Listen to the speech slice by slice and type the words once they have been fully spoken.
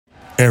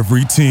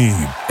Every team,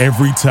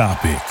 every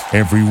topic,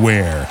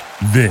 everywhere.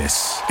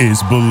 This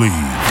is Believe.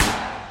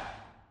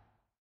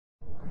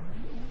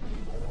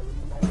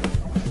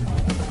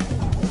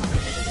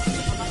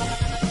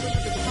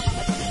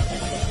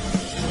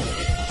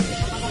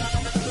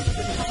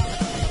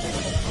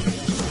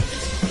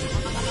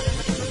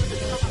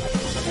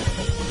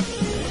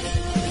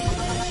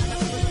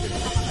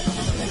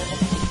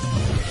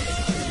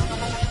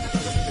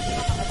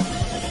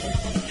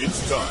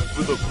 It's time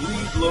for the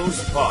Bleed Lows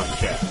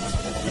Podcast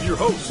with your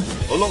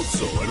hosts,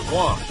 Alonso and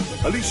Juan,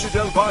 Alicia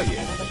Del Valle,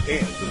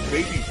 and the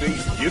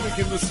baby-faced gimmick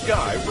in the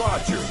sky,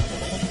 Roger.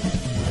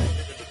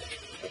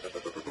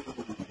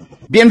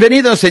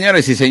 Bienvenidos,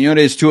 señores y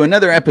señores, to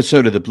another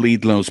episode of the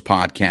Bleed Lows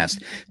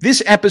Podcast.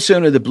 This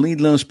episode of the Bleed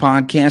Lows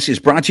Podcast is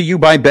brought to you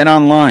by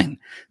BetOnline.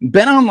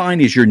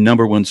 BetOnline is your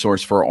number one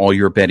source for all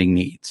your betting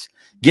needs.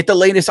 Get the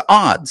latest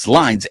odds,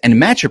 lines, and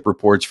matchup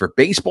reports for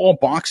baseball,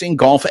 boxing,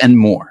 golf, and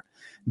more.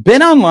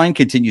 BetOnline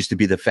continues to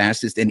be the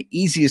fastest and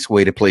easiest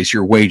way to place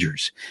your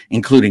wagers,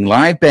 including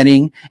live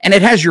betting, and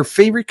it has your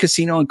favorite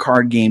casino and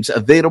card games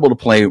available to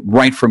play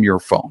right from your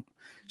phone.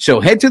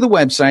 So head to the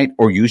website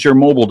or use your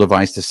mobile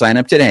device to sign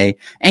up today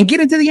and get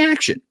into the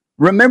action.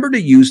 Remember to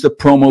use the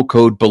promo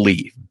code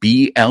BELIEVE,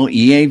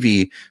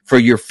 B-L-E-A-V, for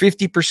your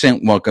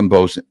 50% welcome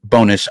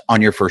bonus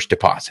on your first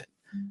deposit.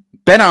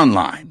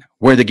 BetOnline,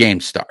 where the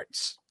game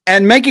starts.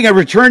 And making a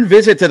return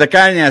visit to the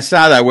carne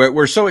asada,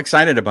 we're so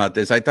excited about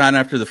this. I thought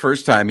after the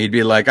first time he'd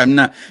be like, I'm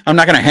not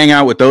going to hang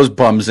out with those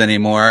bums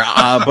anymore.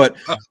 But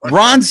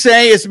Ron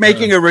Cey is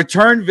making a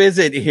return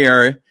visit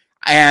here,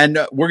 and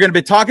we're going to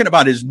be talking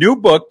about his new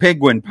book,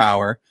 Penguin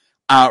Power.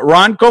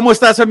 Ron, ¿cómo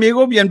estás,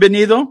 amigo?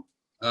 Bienvenido.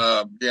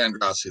 Bien,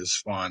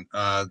 gracias, Juan.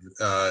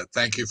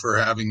 Thank you for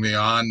having me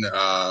on.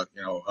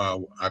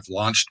 I've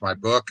launched my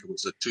book. It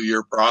was a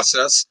 2-year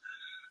process.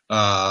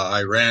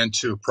 I ran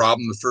into a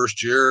problem the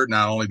first year,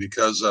 not only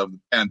because of the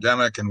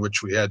pandemic in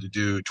which we had to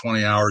do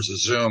 20 hours of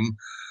Zoom,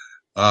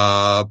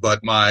 but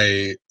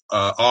my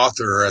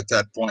author at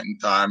that point in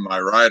time,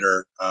 my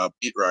writer,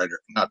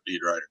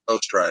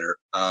 ghostwriter,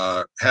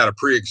 had a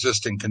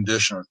pre-existing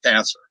condition of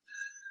cancer.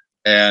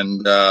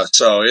 And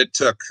so it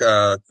took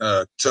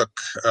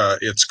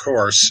its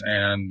course,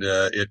 and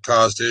it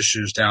caused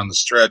issues down the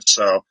stretch.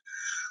 So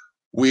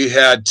we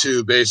had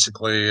to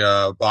basically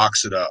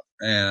box it up.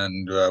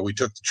 And we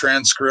took the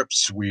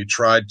transcripts. We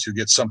tried to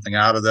get something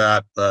out of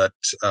that, but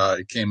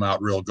it came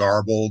out real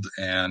garbled.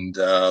 And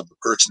the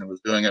person who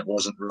was doing it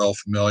wasn't real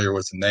familiar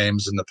with the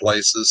names and the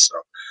places. So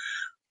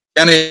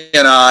Kenny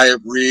and I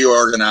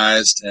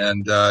reorganized,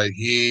 and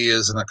he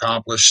is an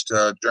accomplished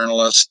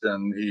journalist,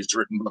 and he's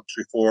written books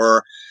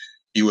before.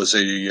 He was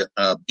a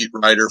beat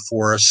writer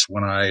for us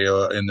when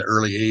in the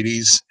early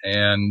 80s,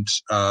 and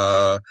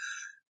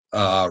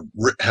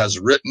has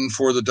written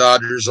for the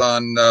Dodgers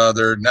on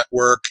their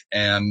network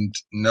and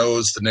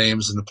knows the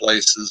names and the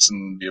places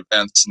and the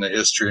events and the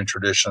history and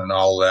tradition and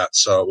all of that.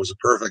 So it was a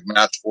perfect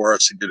match for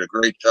us. He did a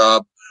great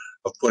job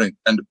of putting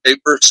pen to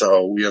paper.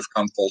 So we have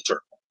come full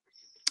circle.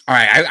 All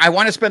right. I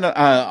want to spend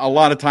a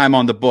lot of time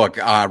on the book,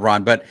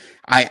 Ron, but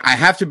I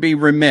have to be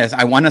remiss.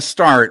 I want to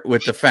start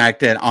with the fact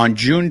that on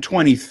June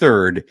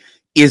 23rd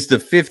is the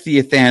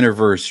 50th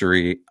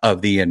anniversary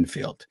of the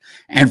Infield.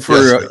 And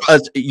for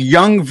us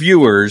young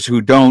viewers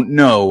who don't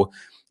know,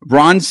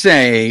 Ron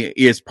Cey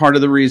is part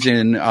of the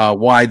reason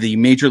why the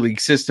major league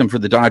system for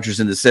the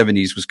Dodgers in the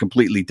 70s was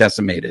completely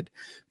decimated.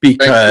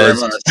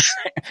 Because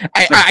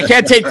I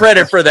can't take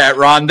credit for that,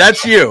 Ron.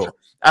 That's you.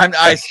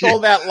 I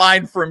stole that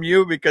line from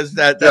you because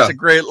that's a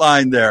great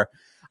line there.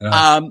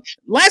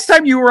 Last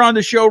time you were on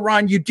the show,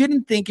 Ron, you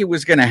didn't think it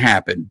was going to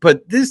happen,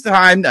 but this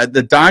time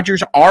the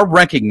Dodgers are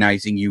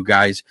recognizing you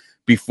guys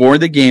before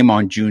the game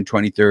on June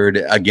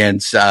 23rd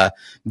against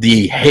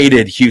the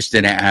hated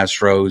Houston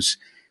Astros.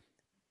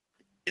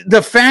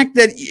 The fact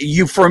that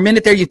you, for a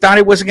minute there, you thought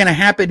it wasn't going to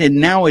happen, and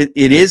now it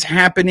is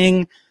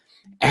happening.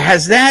 How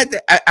does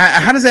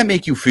that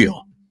make you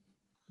feel?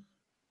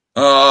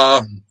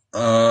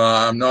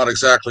 I'm not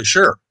exactly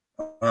sure.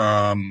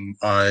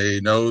 I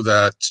know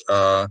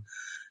that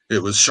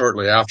it was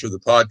shortly after the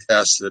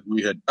podcast that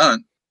we had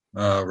done,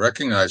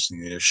 recognizing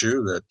the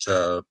issue,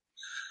 that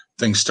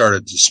things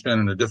started to spin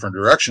in a different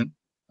direction.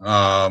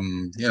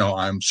 I'm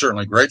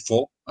certainly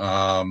grateful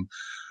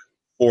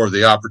for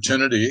the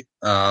opportunity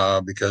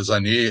because I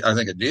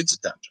think it needs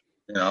attention.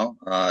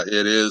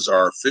 It is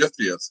our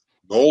 50th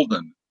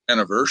golden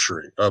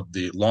anniversary of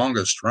the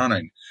longest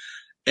running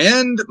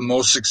and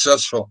most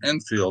successful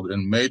infield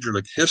in Major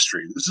League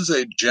history. This is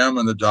a gem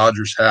in the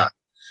Dodgers hat.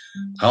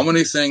 How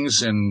many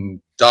things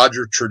in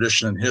Dodger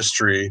tradition and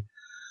history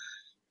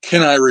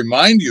can I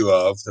remind you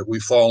of that we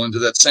fall into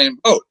that same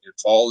boat? It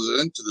falls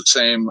into the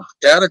same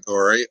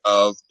category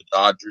of the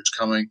Dodgers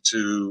coming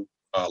to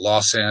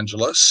Los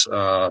Angeles.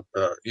 That's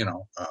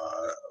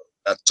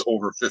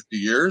over 50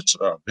 years.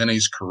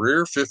 Vinny's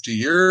career, 50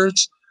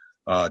 years.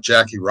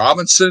 Jackie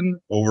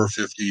Robinson, over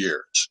 50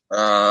 years.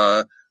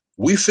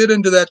 We fit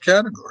into that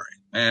category.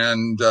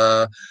 And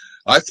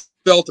I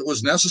felt it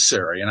was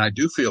necessary, and I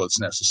do feel it's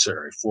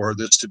necessary for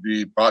this to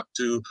be brought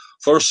to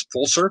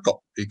full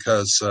circle,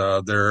 because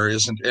there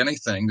isn't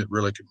anything that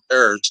really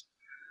compares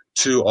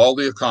to all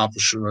the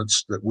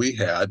accomplishments that we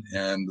had,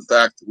 and the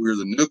fact that we were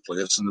the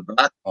nucleus and the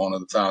backbone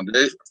of the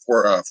foundation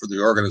for the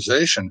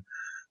organization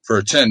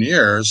for 10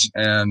 years.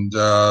 And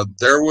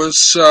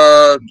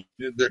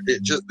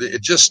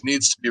it just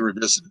needs to be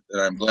revisited,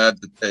 and I'm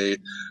glad that they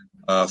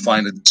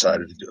finally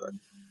decided to do it.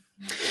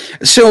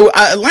 So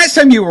last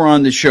time you were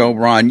on the show,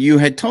 Ron, you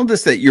had told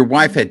us that your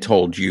wife had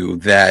told you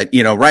that,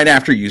 right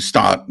after you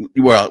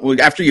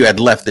after you had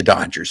left the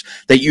Dodgers,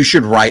 that you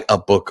should write a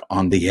book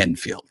on the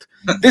infield.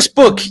 This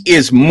book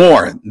is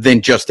more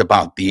than just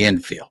about the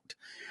infield.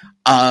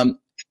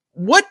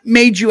 What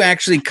made you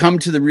actually come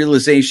to the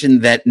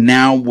realization that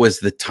now was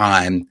the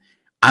time?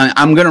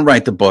 I'm going to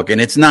write the book, and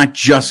it's not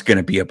just going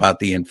to be about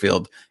the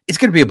infield. It's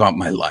going to be about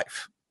my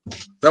life.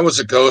 That was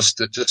a ghost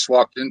that just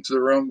walked into the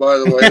room, by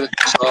the way, that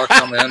you saw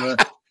come in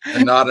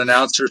and not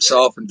announce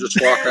herself and just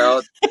walk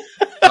out.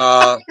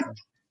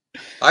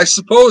 I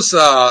suppose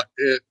the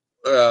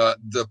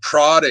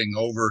prodding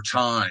over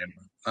time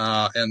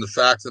and the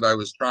fact that I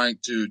was trying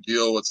to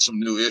deal with some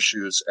new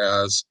issues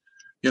as,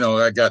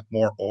 I got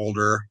more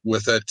older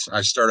with it.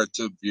 I started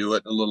to view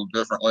it a little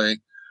differently.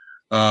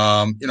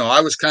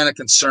 I was kind of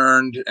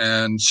concerned,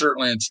 and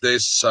certainly in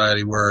today's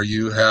society where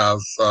you have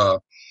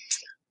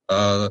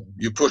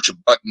you push a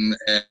button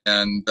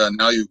and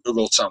now you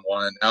Google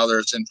someone and now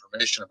there's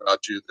information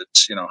about you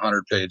that's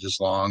 100 pages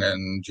long,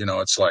 and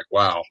it's like,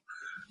 wow.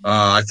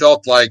 I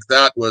felt like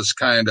that was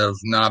kind of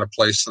not a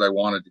place that I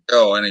wanted to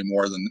go any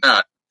more than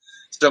that,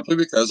 simply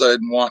because I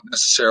didn't want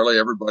necessarily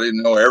everybody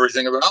to know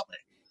everything about me.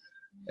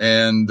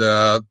 And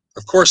of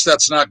course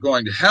that's not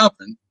going to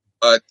happen,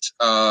 but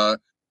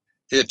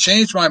it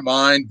changed my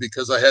mind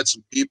because I had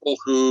some people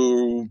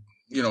who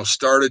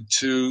started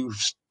to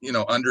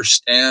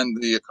understand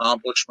the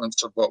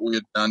accomplishments of what we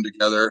had done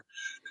together,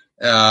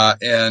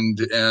 and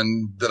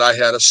that I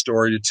had a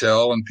story to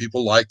tell, and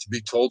people like to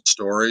be told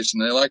stories,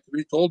 and they like to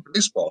be told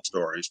baseball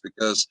stories,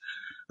 because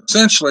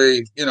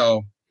essentially,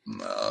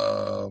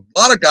 a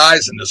lot of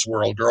guys in this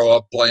world grow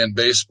up playing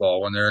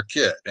baseball when they're a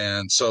kid,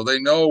 and so they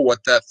know what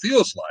that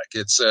feels like.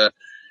 It's an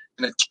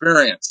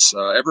experience.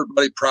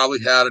 Everybody probably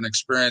had an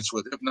experience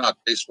with, if not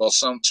baseball,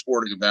 some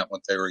sporting event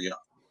when they were young.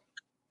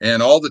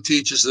 And all the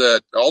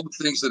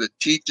things that it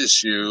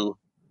teaches you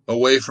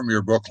away from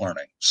your book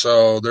learning.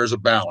 So there's a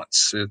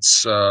balance.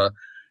 It's,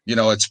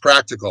 it's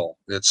practical.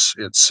 It's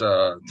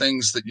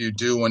things that you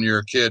do when you're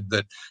a kid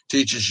that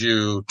teaches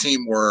you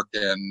teamwork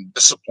and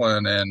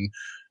discipline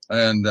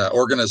and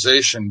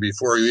organization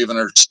before you even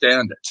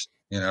understand it.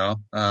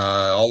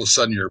 All of a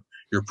sudden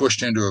you're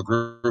pushed into a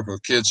group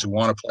of kids who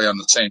want to play on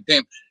the same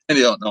team, and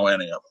you don't know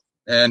any of them.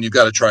 And you've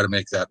got to try to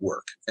make that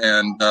work.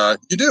 And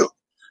you do.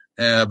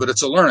 But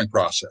it's a learning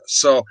process.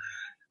 So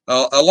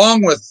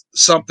along with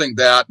something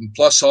that, and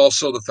plus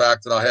also the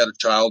fact that I had a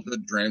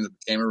childhood dream that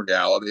became a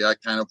reality, I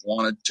kind of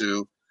wanted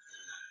to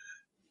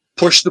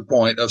push the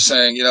point of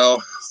saying,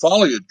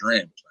 follow your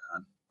dreams,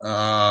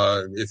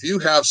 man. If you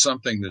have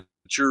something that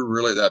you're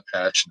really that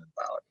passionate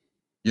about,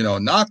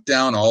 knock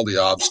down all the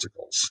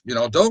obstacles.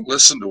 Don't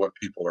listen to what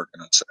people are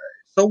going to say.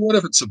 So what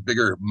if it's a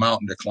bigger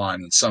mountain to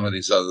climb than some of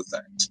these other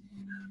things?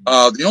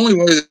 The only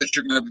way that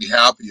you're going to be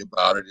happy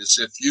about it is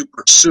if you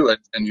pursue it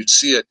and you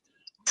see it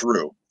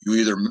through. You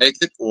either make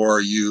it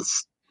or you've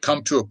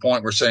come to a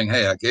point where saying,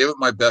 hey, I gave it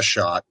my best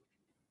shot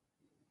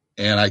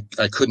and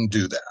I couldn't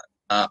do that.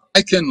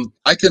 I can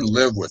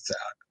live with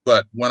that.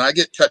 But when I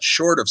get cut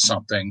short of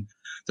something,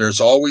 there's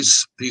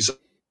always these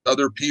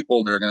other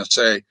people that are going to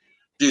say,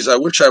 geez, I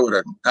wish I would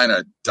have kind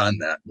of done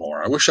that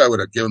more. I wish I would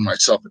have given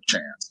myself a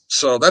chance.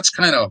 So that's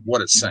kind of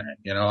what it's saying.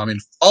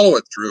 Follow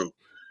it through.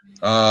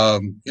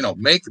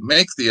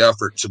 Make the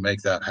effort to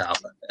make that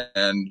happen,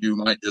 and you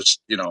might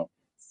just,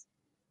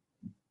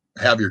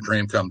 have your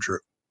dream come true.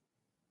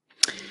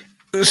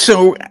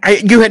 So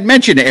you had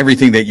mentioned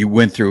everything that you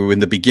went through in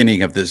the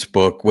beginning of this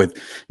book with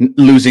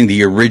losing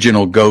the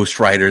original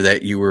ghostwriter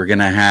that you were going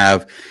to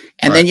have.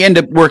 And then you end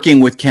up working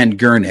with Ken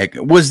Gurnick.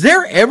 Was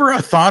there ever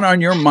a thought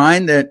on your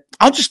mind that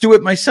I'll just do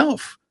it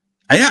myself?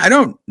 I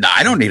don't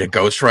need a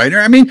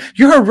ghostwriter. I mean,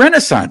 you're a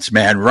Renaissance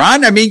man,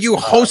 Ron. I mean, you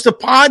host a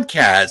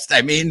podcast.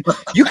 I mean,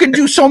 you can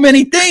do so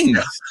many things.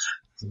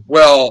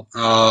 Well,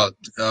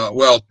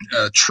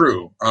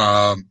 true.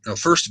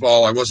 First of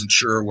all, I wasn't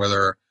sure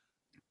whether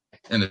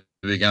in the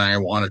beginning I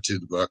wanted to do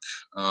the book,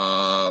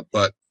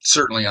 but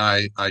certainly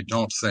I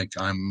don't think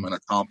I'm an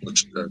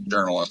accomplished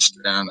journalist,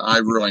 and I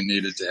really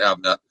needed to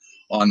have that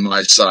on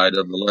my side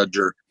of the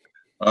ledger.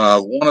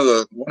 One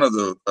of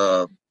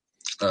the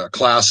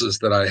classes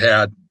that I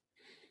had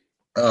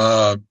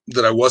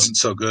that I wasn't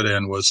so good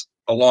in was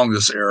along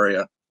this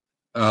area,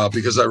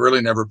 because I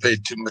really never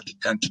paid too much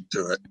attention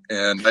to it,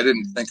 and I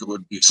didn't think it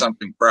would be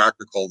something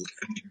practical that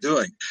I'd be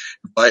doing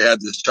if I had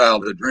this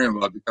childhood dream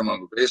about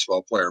becoming a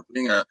baseball player.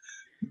 Being an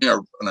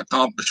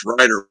accomplished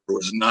writer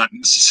was not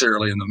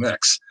necessarily in the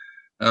mix.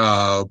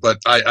 But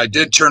I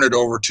did turn it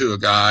over to a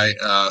guy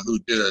who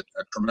did a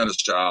tremendous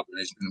job, and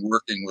he's been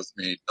working with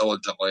me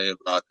diligently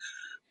about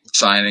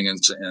signing and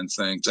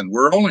things. And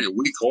we're only a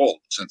week old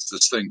since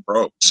this thing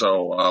broke,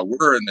 so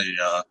we're in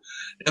the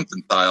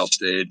infantile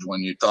stage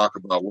when you talk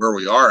about where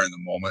we are in the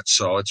moment.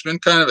 So it's been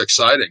kind of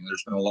exciting.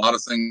 There's been a lot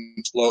of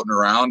things floating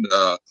around.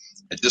 I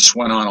just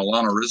went on a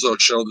Lana Rizzo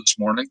show this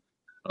morning,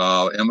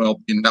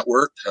 MLB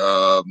Network,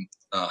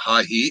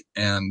 High Heat,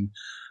 and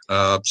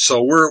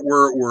so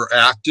we're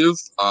active.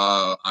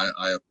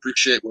 I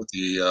appreciate what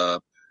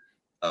the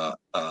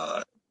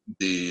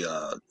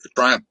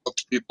Triumph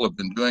Books people have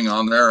been doing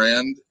on their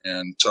end,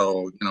 and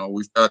so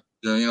we've got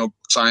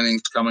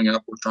signings coming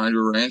up. We're trying to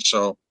arrange.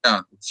 So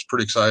yeah, it's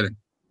pretty exciting.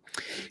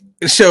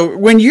 So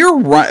when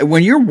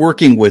you're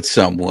working with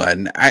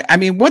someone, I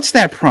mean, what's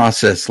that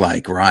process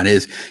like, Ron?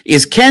 Is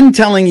Ken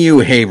telling you,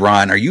 "Hey,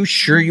 Ron, are you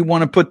sure you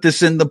want to put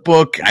this in the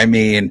book? I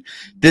mean,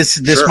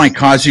 this Sure. might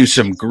cause you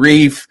some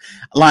grief."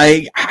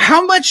 Like,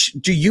 how much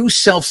do you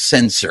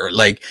self-censor?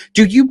 Like,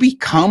 do you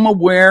become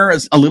aware,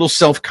 a little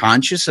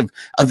self-conscious of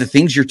the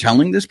things you're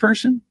telling this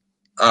person?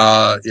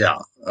 Yeah.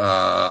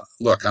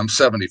 Look, I'm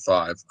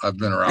 75. I've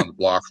been around the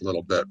block a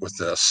little bit with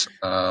this.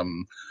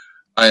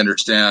 I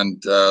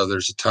understand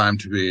there's a time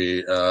to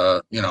be,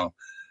 it's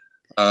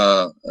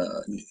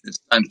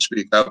time to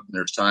speak up, and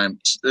there's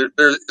times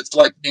it's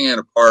like being at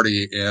a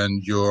party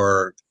and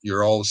you're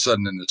all of a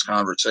sudden in this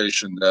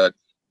conversation that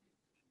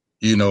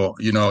you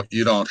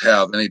don't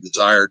have any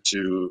desire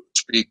to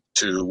speak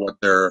to what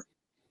they're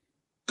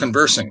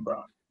conversing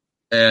about,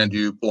 and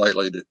you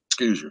politely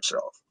excuse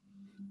yourself.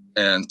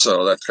 And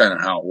so that's kind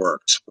of how it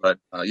works. But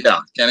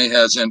yeah, Kenny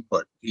has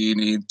input. He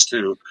needs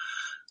to,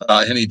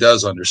 and he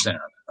does understand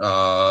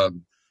the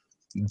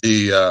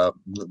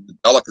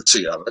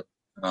delicacy of it.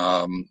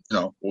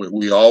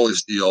 We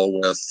always deal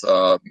with,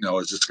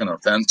 is this going to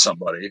offend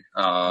somebody?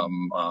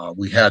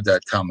 We had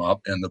that come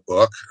up in the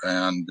book,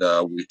 and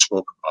we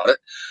spoke about it,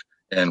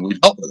 and we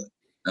dealt with it.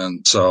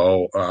 And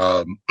so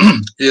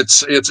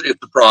it's a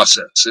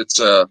process. It's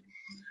a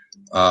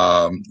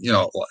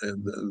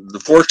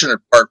the fortunate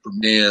part for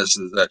me is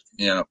that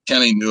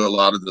Kenny knew a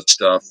lot of this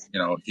stuff.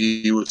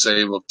 He was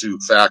able to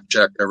fact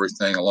check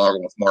everything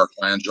along with Mark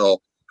Langell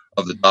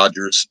of the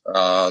Dodgers,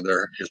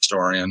 their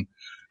historian.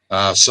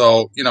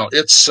 So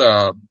it's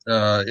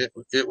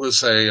it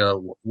was a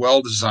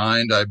well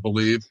designed, I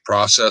believe,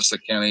 process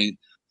that Kenny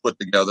put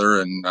together,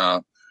 and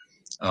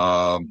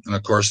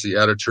of course the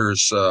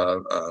editors'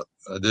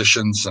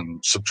 additions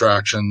and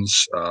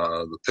subtractions,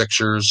 the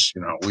pictures.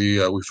 We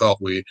felt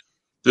we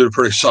did a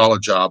pretty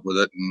solid job with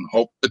it, and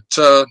hope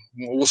that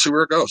we'll see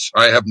where it goes.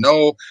 I have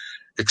no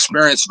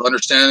experience of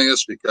understanding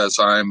this because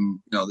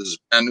I'm, this is a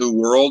brand new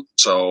world.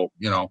 So,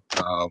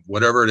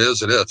 whatever it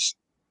is, it is.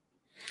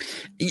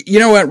 You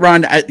know what,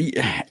 Ron?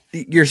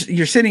 You're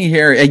sitting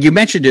here, and you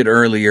mentioned it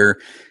earlier.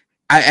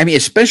 I mean,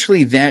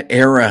 especially that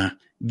era,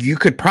 you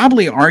could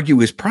probably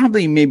argue is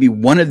probably maybe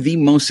one of the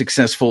most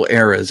successful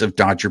eras of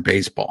Dodger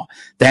baseball.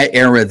 That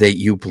era that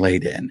you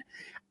played in.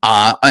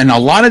 And a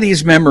lot of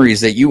these memories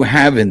that you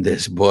have in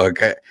this book,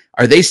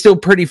 are they still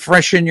pretty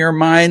fresh in your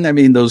mind? I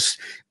mean, those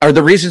are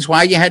the reasons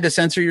why you had to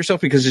censor yourself,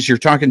 because as you're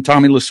talking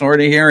Tommy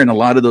Lasorda here, and a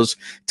lot of those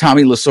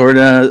Tommy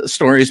Lasorda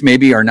stories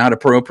maybe are not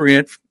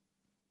appropriate.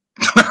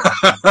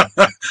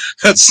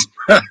 That's,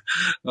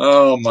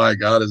 oh my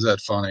God, is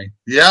that funny?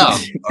 Yeah.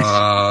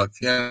 I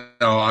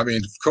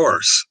mean, of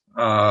course,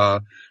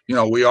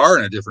 we are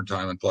in a different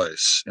time and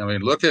place. I mean,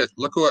 look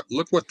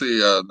what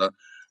the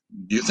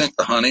do you think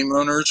the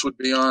Honeymooners would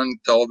be on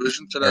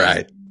television today?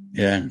 Right.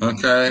 Yeah.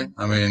 Okay.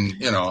 I mean,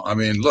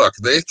 look,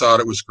 they thought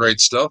it was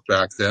great stuff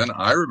back then.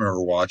 I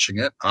remember watching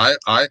it. I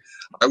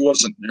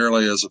wasn't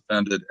nearly as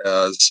offended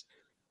as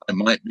I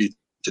might be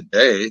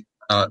today,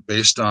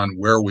 based on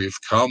where we've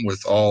come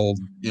with all,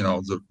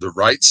 the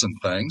rights and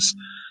things,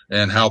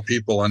 and how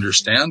people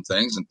understand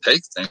things and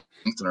take things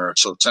and are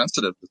so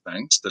sensitive to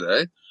things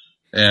today.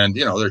 And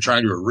they're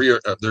trying to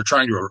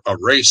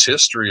erase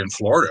history in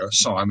Florida.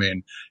 So I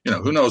mean,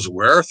 who knows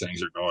where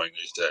things are going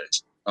these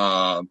days.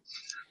 But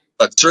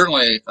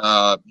certainly,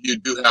 you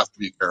do have to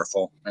be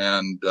careful,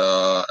 and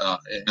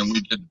we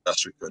did the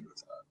best we could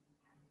with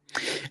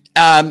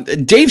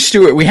that. Dave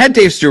Stewart, we had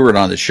Dave Stewart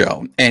on the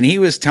show, and he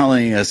was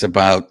telling us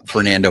about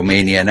Fernando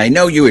Mania, and I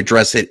know you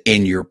address it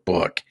in your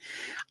book.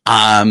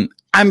 I'm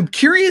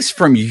curious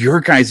from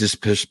your guys'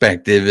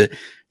 perspective,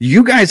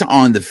 you guys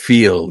on the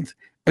field,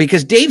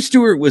 because Dave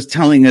Stewart was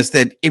telling us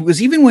that it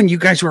was even when you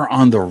guys were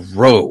on the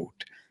road,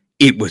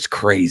 it was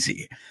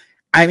crazy.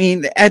 I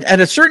mean, at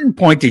a certain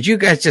point, did you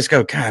guys just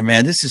go, God,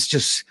 man, this is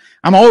just,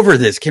 I'm over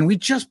this. Can we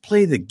just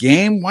play the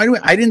game?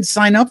 I didn't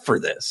sign up for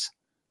this.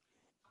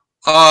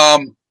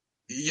 It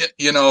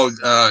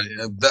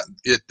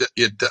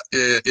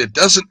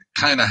doesn't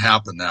kind of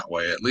happen that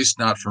way, at least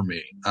not for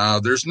me.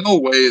 There's no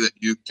way that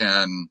you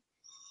can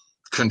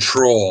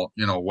control,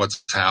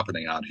 what's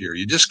happening out here.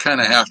 You just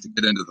kind of have to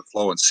get into the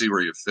flow and see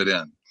where you fit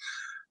in.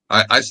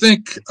 I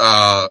think,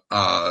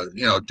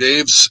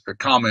 Dave's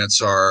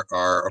comments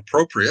are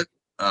appropriate,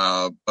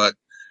 but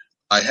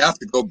I have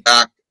to go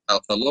back a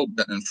little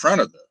bit in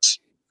front of this.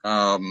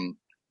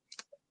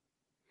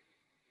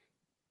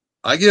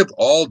 I give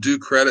all due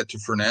credit to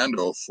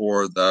Fernando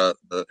for the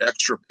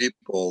extra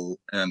people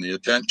and the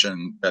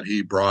attention that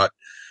he brought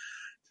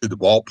to the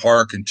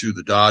ballpark and to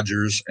the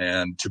Dodgers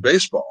and to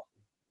baseball.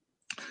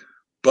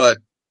 But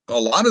a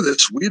lot of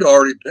this we'd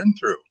already been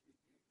through.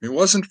 It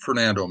wasn't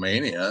Fernando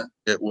mania.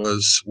 It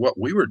was what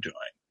we were doing.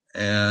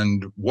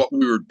 And what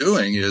we were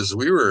doing is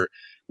we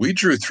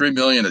drew 3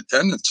 million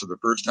attendance for the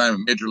first time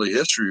in Major League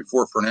history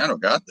before Fernando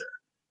got there.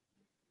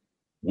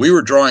 We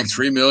were drawing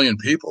 3 million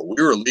people.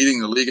 We were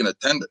leading the league in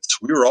attendance.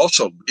 We were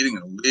also leading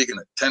the league in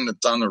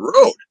attendance on the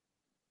road.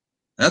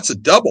 That's a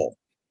double.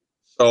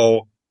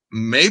 So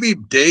maybe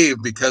Dave,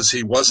 because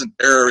he wasn't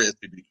there at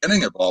the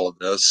beginning of all of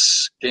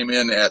this, came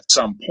in at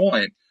some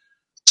point,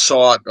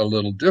 saw it a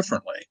little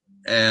differently.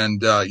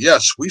 And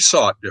yes, we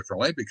saw it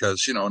differently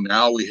because,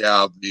 now we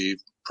have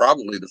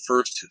probably the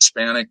first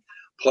Hispanic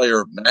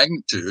player of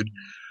magnitude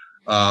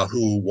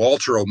who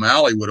Walter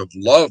O'Malley would have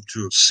loved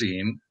to have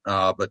seen,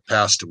 but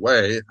passed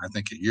away, I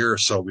think, a year or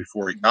so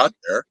before he got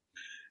there.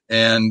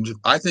 And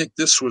I think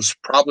this was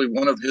probably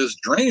one of his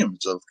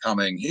dreams of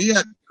coming. He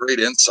had great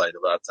insight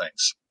about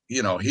things.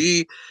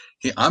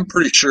 I'm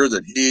pretty sure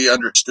that he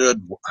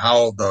understood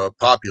how the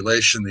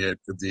population,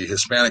 the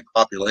Hispanic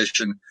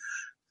population,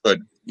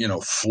 could,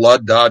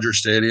 flood Dodger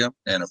Stadium.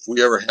 And if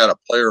we ever had a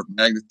player of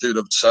magnitude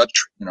of such,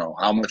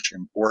 how much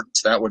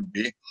importance that would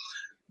be.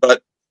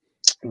 But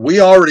we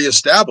already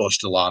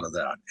established a lot of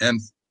that.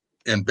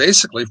 And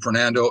basically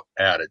Fernando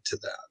added to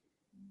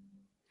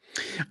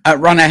that.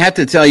 Ron, I have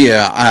to tell you,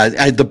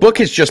 the book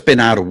has just been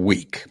out a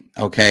week.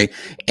 Okay.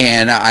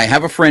 And I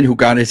have a friend who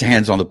got his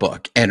hands on the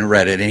book and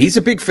read it, and he's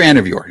a big fan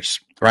of yours.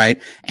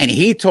 Right. And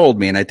he told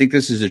me, and I think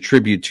this is a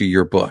tribute to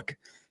your book.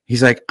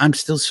 He's like, I'm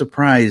still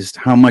surprised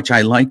how much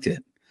I liked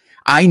it.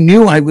 I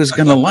knew I was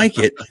going to like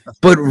it,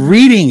 but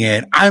reading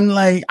it, I'm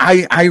like,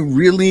 I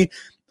really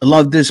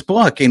love this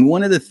book. And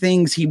one of the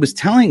things he was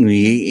telling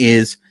me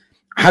is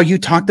how you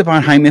talked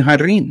about Jaime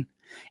Jarrín.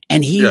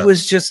 And he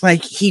was just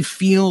like, he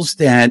feels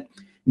that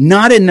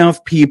not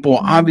enough people,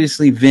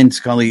 obviously Vin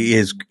Scully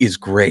is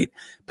great,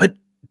 but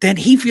that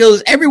he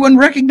feels everyone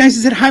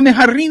recognizes that Jaime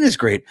Jarrín is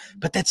great,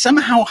 but that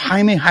somehow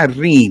Jaime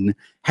Jarrín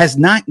has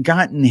not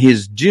gotten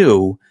his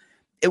due.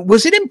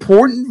 Was it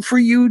important for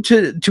you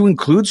to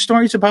include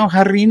stories about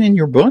Jarrín in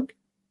your book?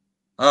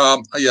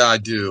 Yeah, I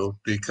do,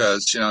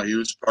 because, he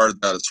was part of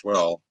that as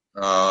well.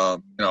 I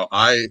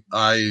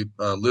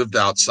lived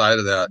outside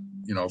of that,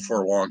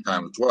 for a long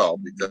time as well,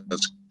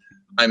 because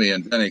Jaime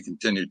and Vinny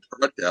continued to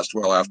broadcast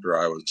well after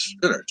I was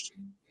finished.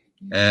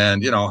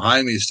 And,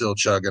 Jaime's still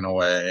chugging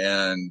away,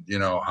 and,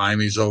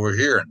 Jaime's over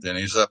here and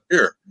Vinny's up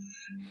here.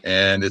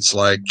 And it's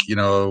like,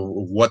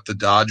 what the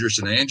Dodgers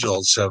and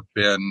Angels have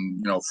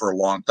been, for a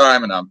long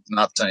time. And I'm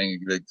not saying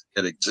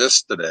it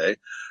exists today,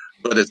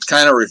 but it's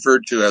kind of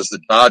referred to as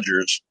the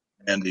Dodgers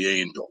and the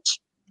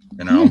Angels,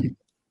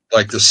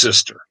 like the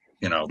sister,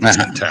 that's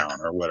in town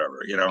or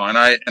whatever,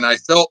 and I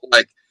felt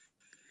like,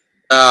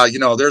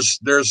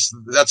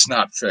 that's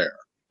not fair,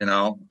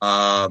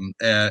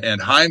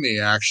 and Jaime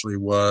actually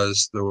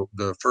was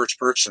the first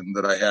person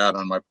that I had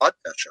on my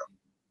podcast show.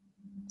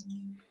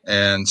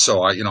 And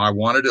so I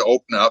wanted to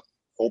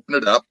open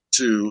it up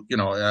to,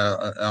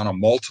 on a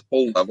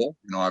multiple level.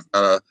 I've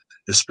got a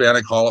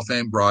Hispanic Hall of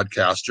Fame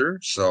broadcaster,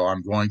 so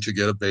I'm going to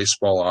get a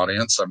baseball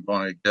audience. I'm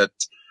going to get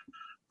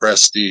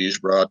prestige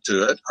brought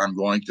to it. I'm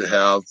going to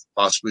have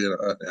possibly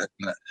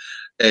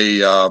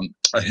a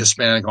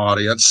Hispanic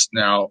audience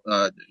now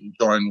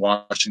join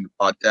watching the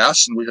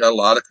podcast, and we got a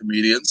lot of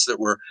comedians that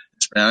were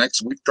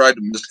Hispanics. We've tried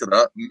to mix it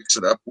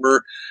up.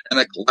 We're an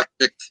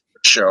eclectic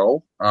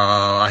show.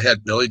 I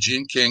had Billie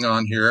Jean King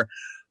on here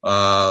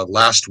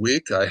last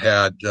week. I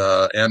had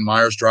Ann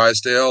Myers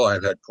Drysdale.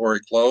 I've had Corey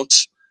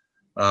Close,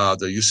 the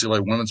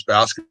UCLA women's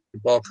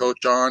basketball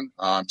coach, on.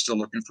 I'm still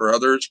looking for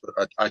others, but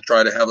I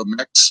try to have a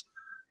mix.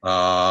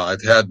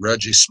 I've had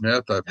Reggie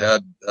Smith. I've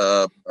had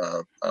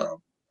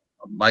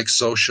Mike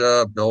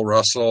Scioscia, Bill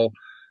Russell,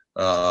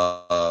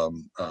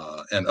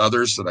 and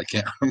others that I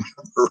can't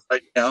remember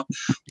right now.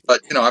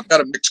 But, I've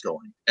got a mix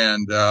going,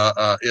 and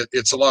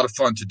it's a lot of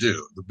fun to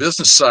do. The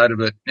business side of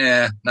it,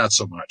 not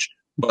so much.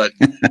 But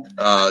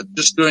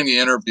just doing the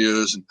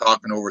interviews and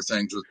talking over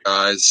things with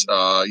guys,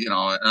 and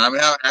I'm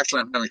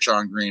having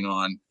Sean Green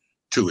on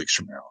 2 weeks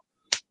from now.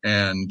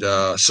 And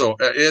so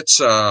it's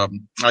I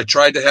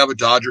tried to have a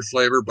Dodger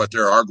flavor, but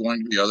there are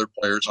going to be other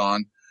players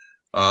on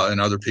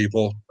and other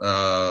people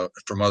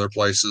from other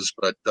places.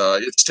 But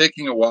it's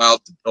taking a while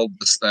to build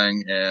this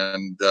thing,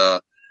 and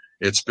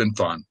it's been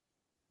fun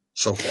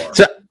so far.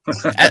 So,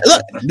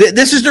 look,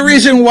 this is the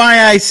reason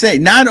why I say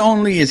not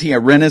only is he a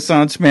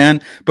Renaissance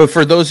man, but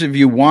for those of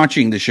you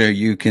watching the show,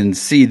 you can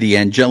see the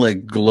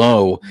angelic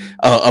glow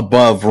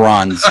above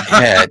Ron's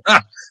head.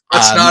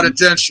 That's not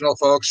intentional,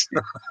 folks.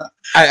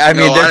 I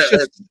mean,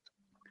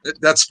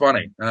 that's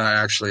funny.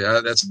 Actually,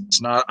 that's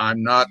not.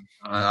 I'm not.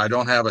 I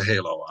don't have a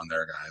halo on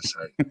there, guys.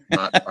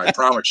 I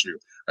promise you,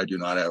 I do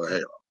not have a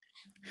halo.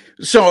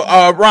 So,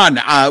 Ron,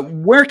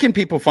 where can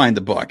people find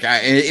the book?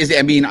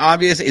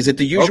 Obvious. Is it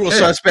the usual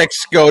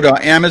suspects? Go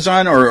to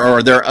Amazon, or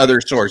are there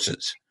other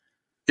sources?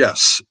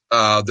 Yes,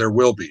 there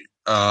will be.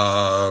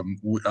 I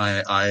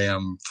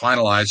am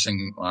finalizing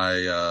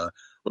my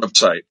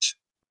website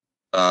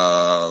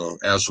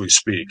as we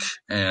speak,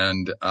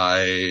 and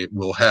I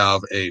will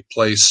have a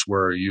place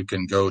where you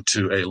can go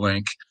to a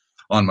link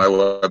on my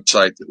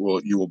website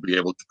that you will be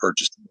able to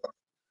purchase the book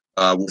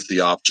with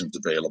the options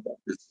available.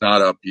 It's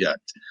not up yet.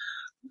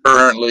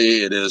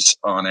 Currently, it is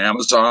on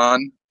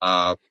Amazon.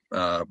 A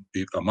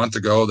month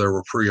ago, there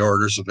were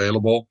pre-orders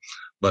available,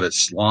 but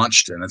it's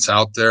launched and it's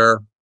out there.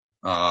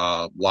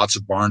 Lots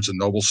of Barnes and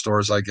Noble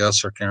stores, I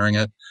guess, are carrying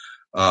it.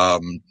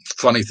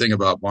 Funny thing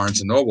about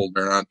Barnes and Noble,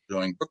 they're not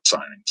doing book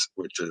signings,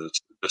 which is a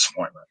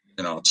disappointment,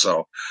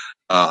 So,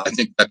 I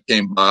think that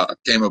came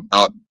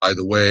about by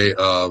the way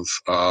of,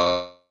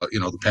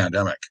 the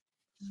pandemic.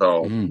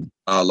 So,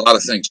 a lot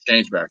of things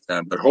changed back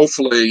then, but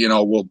hopefully,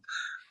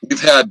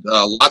 we've had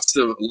lots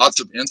of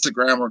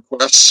Instagram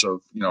requests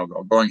of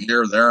going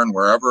here, there, and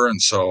wherever,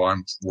 and so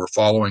we're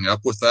following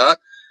up with that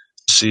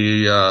to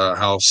see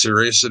how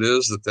serious it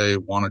is that they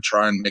want to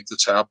try and make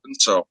this happen.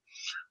 So,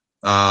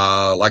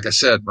 like I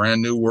said,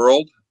 brand new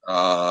world.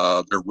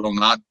 There will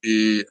not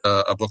be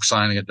a book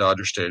signing at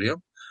Dodger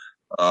Stadium.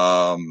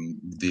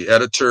 The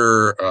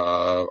editor,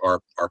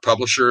 our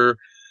publisher,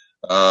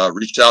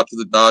 reached out to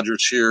the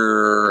Dodgers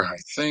here, I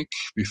think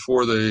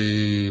before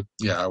it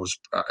was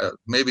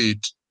maybe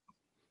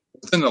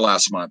within the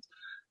last month,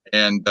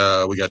 and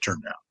we got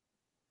turned down.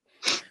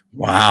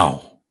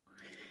 Wow.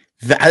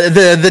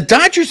 The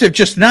Dodgers have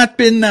just not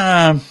been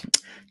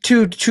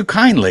too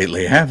kind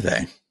lately, have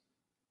they?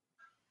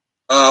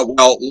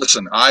 Well,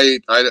 listen,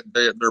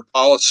 their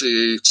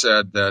policy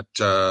said that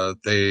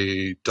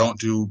they don't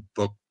do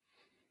book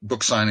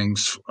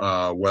signings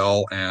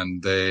well,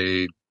 and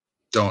they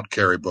don't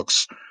carry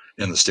books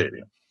in the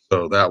stadium.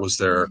 So that was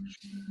their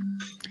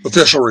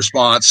official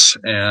response,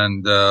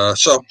 and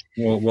so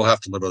we'll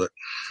have to live with it.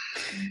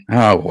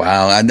 Oh,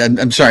 wow.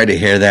 I'm sorry to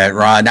hear that,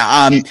 Ron.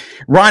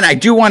 Ron, I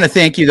do want to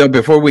thank you, though,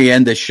 before we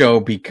end the show,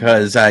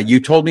 because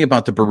you told me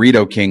about the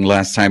Burrito King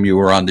last time you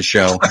were on the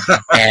show.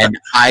 And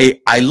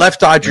I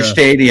left Dodger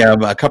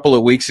Stadium a couple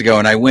of weeks ago,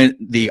 and I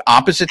went the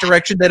opposite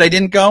direction that I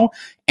didn't go,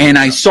 and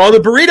I saw the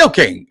Burrito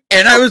King.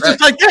 And I was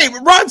just like, hey,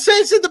 Ron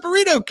says the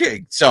Burrito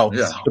King. So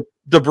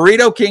the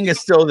Burrito King is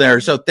still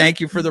there. So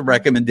thank you for the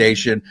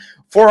recommendation.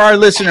 For our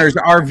listeners,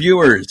 our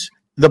viewers,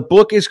 the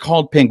book is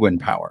called Penguin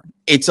Power.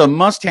 It's a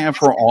must-have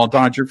for all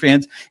Dodger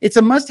fans. It's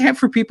a must-have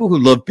for people who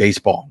love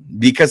baseball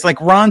because, like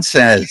Ron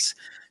says,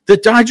 the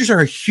Dodgers are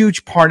a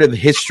huge part of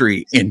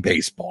history in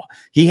baseball.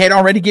 He had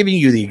already given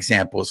you the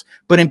examples,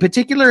 but in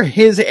particular,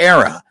 his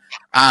era.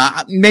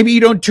 Maybe you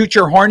don't toot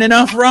your horn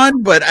enough,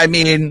 Ron, but I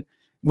mean,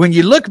 when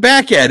you look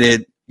back at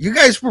it, you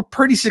guys were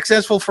pretty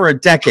successful for a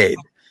decade.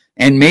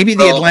 And maybe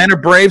the Atlanta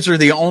Braves are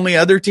the only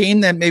other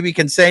team that maybe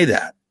can say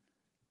that.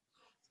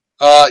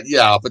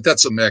 Yeah, but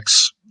that's a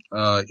mix.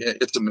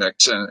 It's a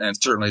mix, and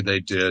certainly they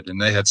did, and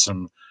they had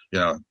some,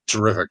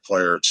 terrific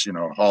players,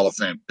 Hall of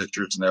Fame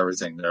pitchers and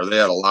everything there. They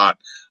had a lot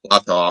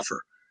to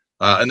offer,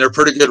 and they're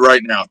pretty good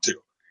right now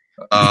too.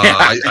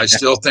 I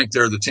still think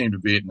they're the team to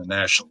beat in the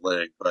National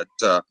League, but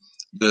the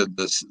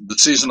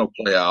season will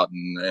play out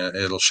and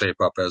it'll shape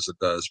up as it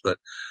does. But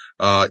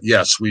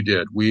yes, we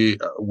did. We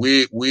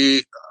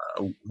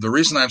the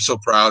reason I'm so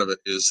proud of it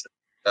is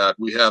that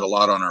we had a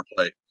lot on our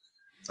plate.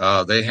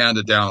 They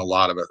handed down a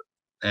lot of it,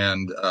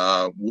 and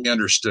we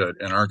understood,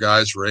 and our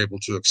guys were able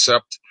to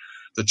accept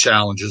the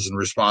challenges and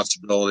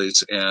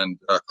responsibilities and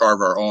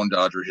carve our own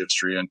Dodger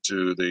history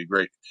into the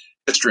great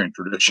history and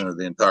tradition of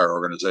the entire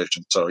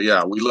organization. So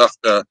yeah, we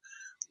left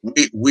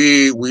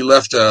we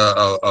left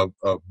a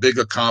big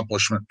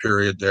accomplishment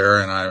period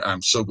there, and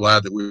I'm so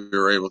glad that we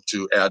were able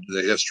to add to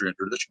the history and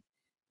tradition.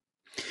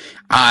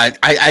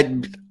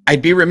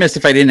 I'd be remiss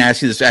if I didn't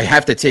ask you this. I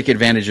have to take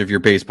advantage of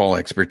your baseball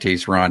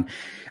expertise, Ron.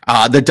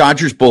 The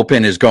Dodgers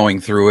bullpen is going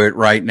through it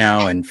right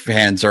now, and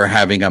fans are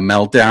having a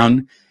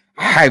meltdown.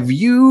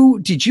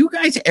 Did you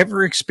guys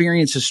ever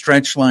experience a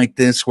stretch like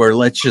this where,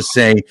 let's just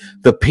say,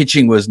 the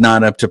pitching was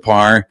not up to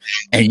par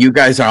and you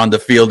guys on the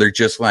field are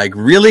just like,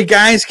 really,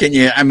 guys?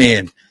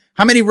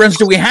 How many runs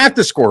do we have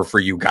to score for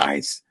you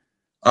guys?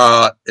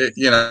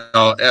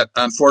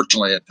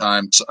 Unfortunately, at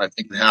times, I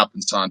think it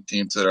happens on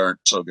teams that aren't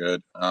so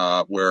good,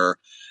 where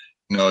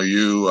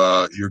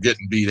you're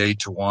getting beat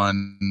 8-1,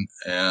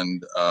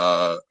 and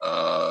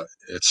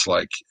it's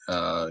like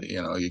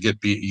you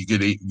get beat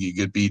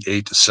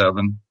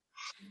 8-7,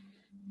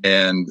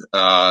 and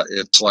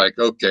it's like,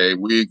 okay,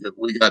 we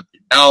got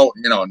now.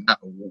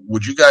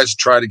 Would you guys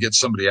try to get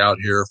somebody out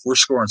here? If we're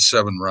scoring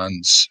 7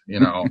 runs,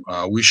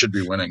 we should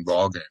be winning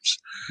ball games,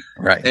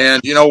 right?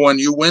 And when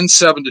you win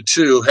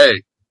 7-2,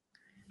 hey,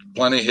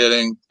 plenty of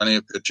hitting, plenty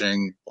of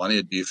pitching, plenty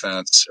of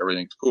defense,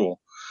 everything's cool.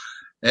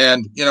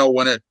 And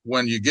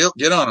when you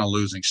get on a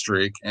losing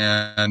streak,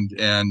 and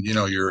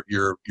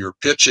your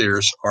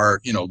pitchers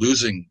are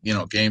losing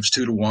games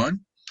 2-1,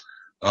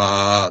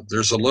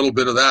 There's a little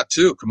bit of that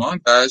too. Come on,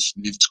 guys,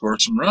 need to score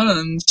some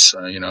runs.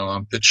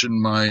 I'm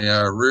pitching my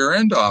rear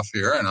end off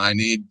here, and I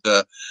need.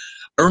 I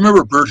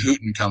remember Bert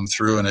Hooton come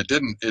through, and it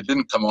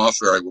didn't come off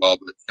very well.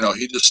 But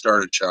he just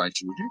started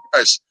challenging.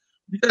 Would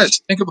you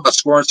guys think about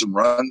scoring some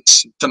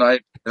runs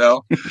tonight?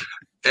 And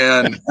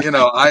and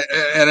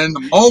in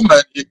the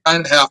moment you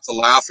kind of have to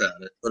laugh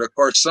at it, but of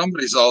course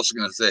somebody's also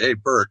going to say, "Hey,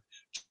 Bert,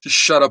 just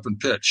shut up and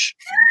pitch."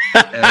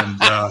 And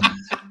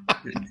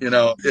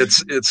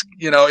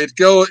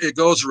it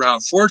goes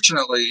around.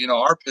 Fortunately,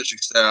 our pitching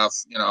staff,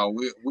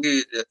 the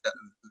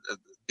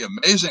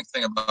amazing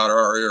thing about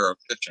our era of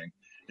pitching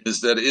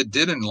is that it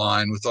did in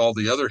line with all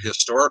the other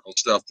historical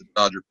stuff that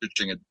Dodger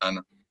pitching had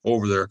done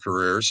over their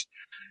careers.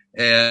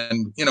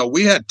 And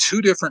we had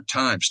two different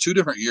times, 2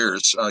 different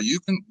years. You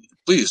can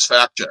please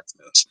fact check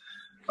this.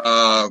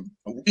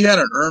 We had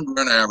an earned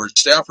run average,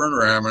 staff earned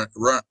run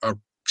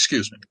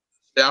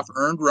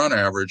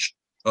average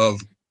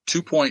of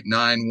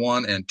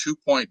 2.91 and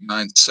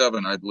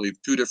 2.97, I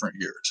believe, 2 different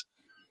years.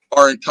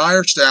 Our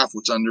entire staff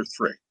was under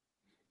 3.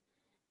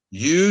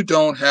 You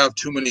don't have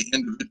too many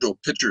individual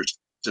pitchers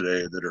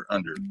today that are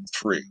under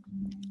 3.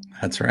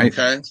 That's right.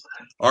 Okay.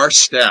 Our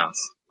staff,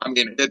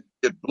 it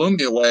blew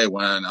me away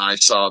when I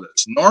saw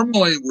this.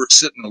 Normally we're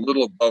sitting a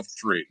little above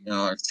 3,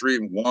 like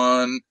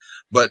 3.1,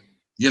 but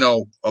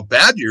a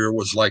bad year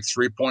was like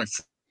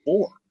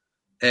 3.4.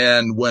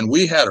 And when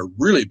we had a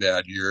really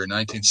bad year in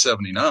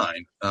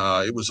 1979,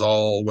 it was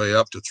all the way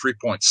up to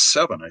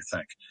 3.7, I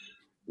think.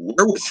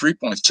 Where would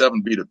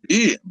 3.7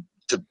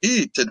 to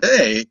be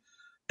today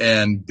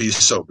and be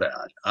so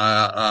bad?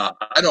 I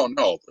don't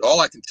know, but all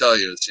I can tell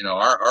you is,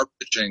 our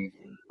pitching,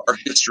 our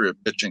history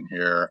of pitching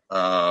here,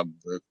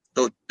 the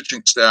coach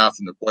pitching staff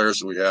and the players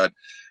that we had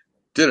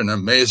did an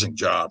amazing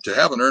job. To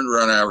have an earned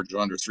run average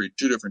of under 3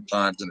 2 different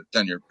times in a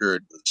 10-year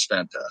period was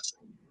fantastic.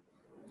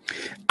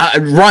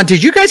 Ron,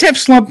 did you guys have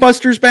slump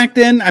busters back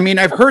then?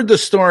 I've heard the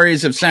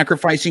stories of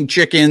sacrificing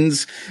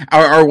chickens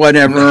or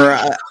whatever.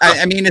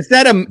 Is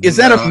that a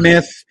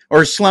myth,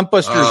 or slump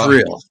busters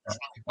real?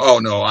 Oh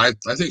no, I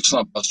think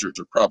slump busters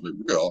are probably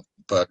real,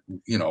 but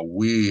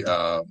we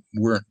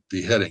weren't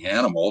beheading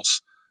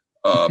animals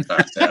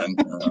back then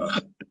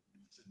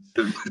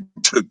to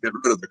get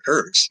rid of the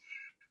curse.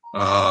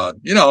 A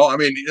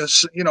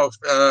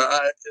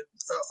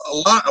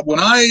lot when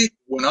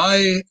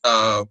I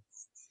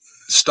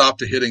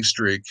stopped a hitting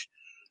streak,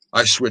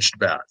 I switched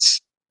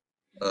bats,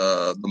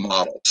 the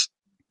models.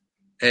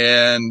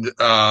 And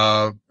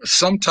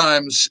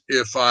sometimes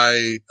if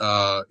I,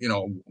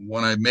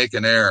 when I make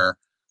an error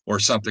or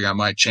something, I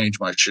might change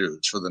my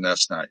shoes for the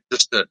next night.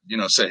 Just to,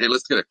 say, hey,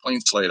 let's get a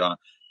clean slate on,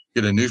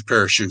 get a new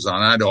pair of shoes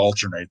on. I'd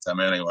alternate them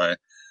anyway.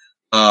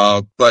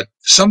 But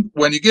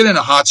when you get in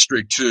a hot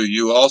streak too,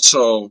 you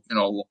also,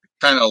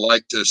 kind of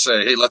like to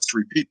say, hey, let's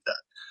repeat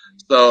that.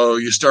 So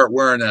you start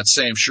wearing that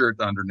same shirt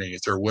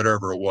underneath or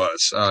whatever it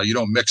was. You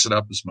don't mix it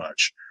up as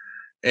much.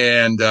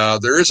 And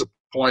there is a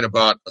point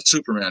about a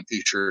Superman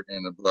t-shirt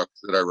in the book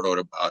that I wrote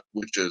about,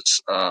 which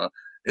is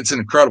it's an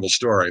incredible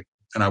story,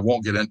 and I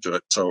won't get into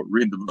it, so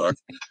read the book.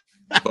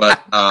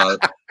 But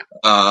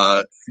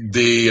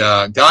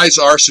the guys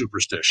are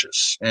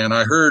superstitious, and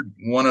I heard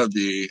one of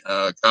the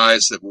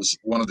guys that was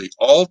one of the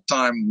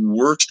all-time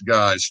worst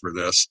guys for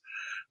this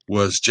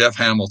was Jeff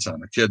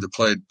Hamilton, a kid that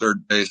played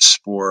third base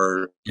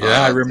for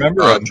I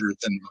remember the Dodgers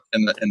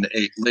in the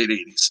late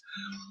 80s.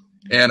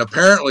 And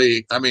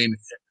apparently,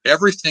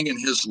 everything in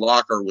his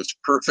locker was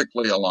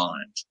perfectly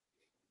aligned.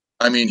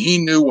 He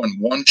knew when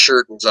one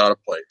shirt was out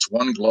of place,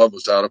 one glove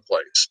was out of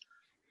place.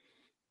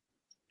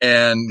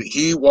 And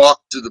he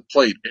walked to the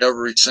plate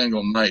every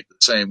single night the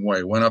same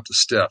way, went up the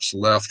steps,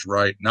 left,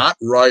 right, not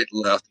right,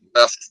 left,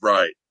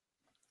 right,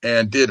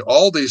 and did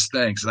all these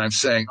things. And I'm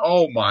saying,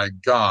 oh my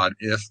God,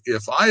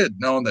 if I had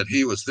known that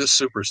he was this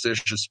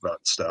superstitious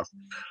about stuff,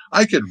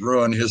 I could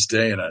ruin his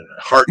day in a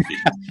heartbeat,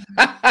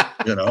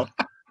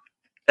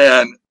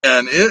 And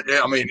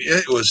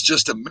it was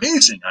just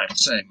amazing. I'm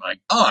saying, my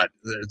God,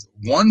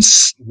 one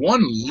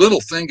little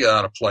thing got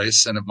out of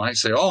place, and it might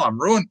say, oh, I'm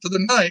ruined for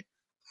the night.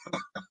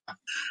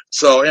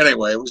 So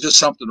anyway, it was just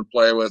something to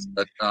play with.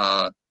 But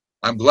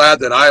I'm glad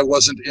that I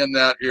wasn't in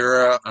that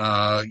era.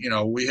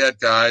 We had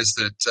guys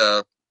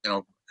that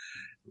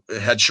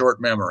had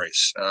short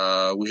memories.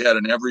 We had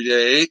an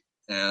everyday 8,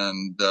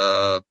 and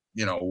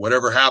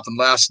whatever happened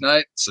last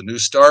night, it's a new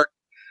start.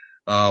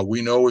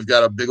 We know we've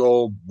got a big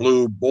old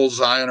blue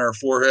bullseye on our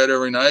forehead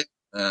every night,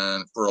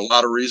 and for a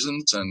lot of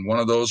reasons. And one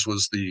of those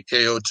was the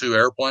KO2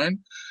 airplane.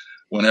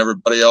 When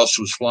everybody else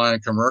was flying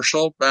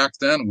commercial back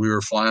then, we were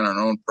flying our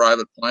own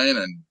private plane.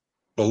 And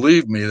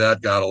believe me,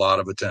 that got a lot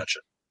of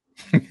attention.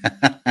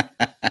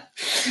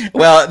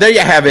 Well, there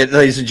you have it,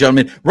 ladies and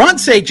gentlemen. Ron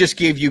Cey just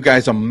gave you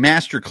guys a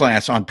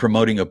masterclass on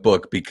promoting a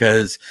book,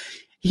 because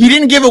he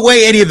didn't give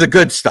away any of the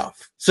good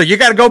stuff. So you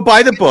got to go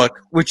buy the book,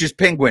 which is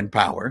Penguin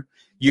Power.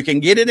 You can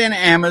get it in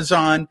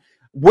Amazon.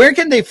 Where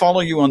can they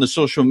follow you on the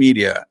social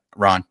media,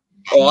 Ron?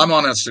 Oh, I'm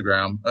on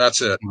Instagram.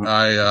 That's it.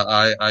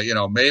 I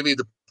maybe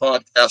the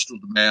podcast will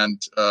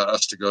demand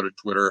us to go to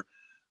Twitter.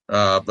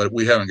 but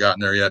we haven't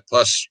gotten there yet.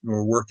 Plus,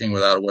 we're working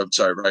without a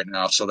website right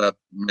now, so that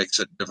makes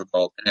it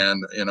difficult.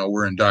 And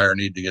we're in dire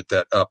need to get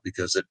that up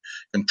because it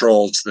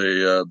controls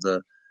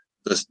the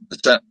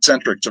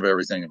centrics of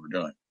everything that we're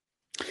doing.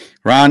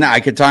 Ron, I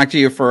could talk to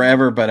you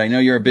forever, but I know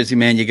you're a busy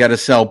man. You got to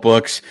sell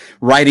books.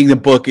 Writing the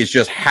book is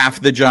just half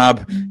the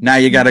job. Now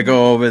you got to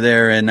go over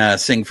there and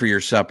sing for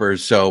your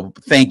suppers. So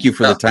thank you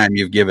for the time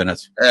you've given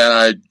us. And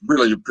I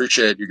really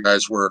appreciate you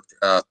guys' work.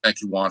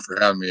 Thank you, Juan, for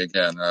having me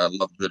again. I'd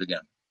love to do it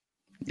again.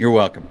 You're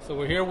welcome. So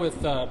we're here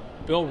with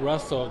Bill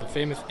Russell of the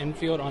famous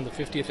Infield on the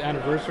 50th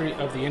anniversary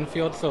of the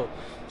Infield.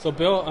 So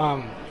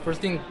Bill,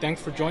 first thing,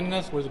 thanks for joining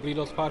us. We're the Bleed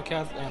Lopes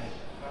podcast, and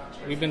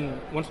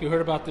once we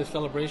heard about this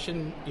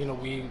celebration,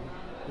 we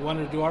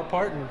wanted to do our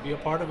part and be a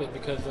part of it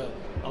because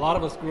a lot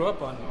of us grew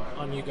up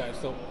on you guys.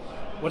 So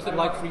what's it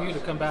like for you to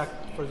come back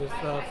for this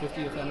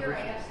 50th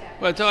anniversary?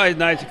 Well, it's always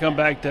nice to come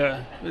back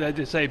to, as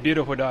you say,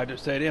 beautiful Dodger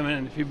Stadium.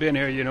 And if you've been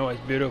here, you know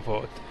it's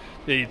beautiful. It's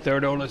the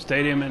third oldest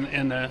stadium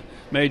in the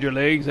major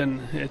leagues,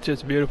 and it's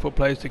just a beautiful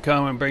place to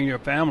come and bring your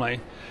family.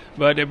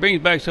 But it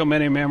brings back so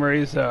many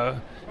memories.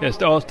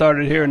 It all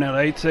started here in the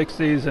late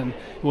 60s and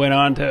went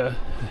on to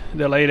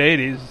the late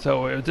 80s.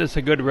 So it was just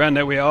a good run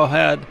that we all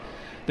had.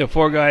 The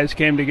four guys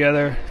came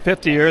together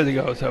 50 years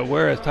ago. So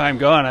where has time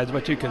gone? That's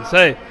what you can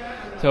say.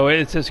 So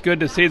it's just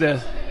good to see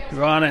the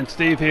Ron and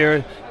Steve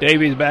here.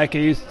 Davey's back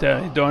east.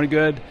 He's doing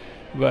good.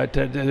 But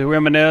to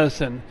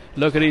reminisce and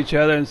look at each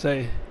other and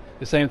say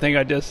the same thing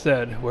I just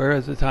said. Where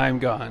has the time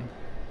gone?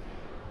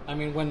 I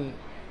mean,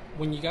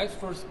 when you guys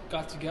first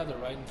got together,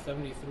 right, in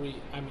 '73,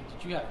 I mean,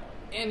 did you have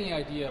any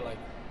idea, like,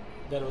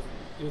 that it was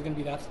going to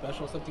be that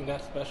special, something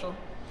that special?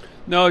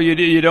 No,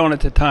 you don't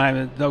at the time.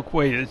 There's no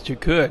way that you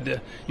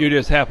could. You're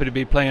just happy to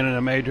be playing in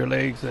the major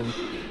leagues,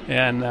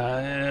 and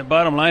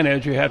bottom line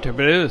is you have to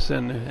produce,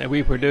 and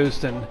we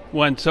produced and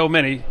won so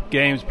many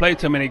games, played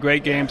so many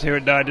great games here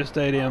at Dodger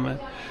Stadium,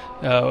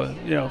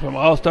 from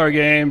All-Star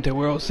game to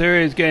World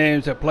Series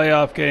games to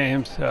playoff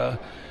games,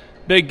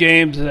 big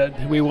games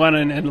that we won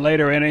in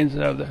later innings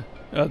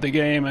of the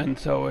game, and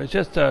so it's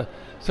just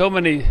so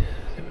many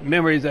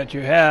memories that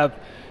you have.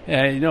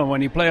 And,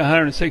 when you play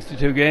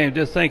 162 games,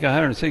 just think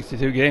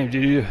 162 games.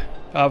 You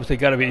obviously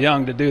got to be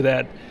young to do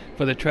that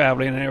for the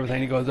traveling and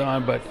everything that goes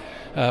on.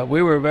 But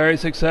we were very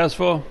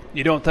successful.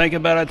 You don't think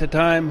about it at the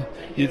time.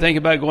 You think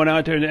about going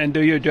out there and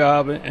do your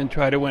job and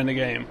try to win the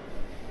game.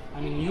 I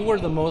mean, you were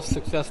the most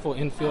successful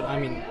infield. I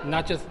mean,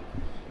 not just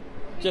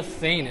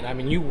saying it. I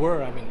mean, you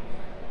were. I mean,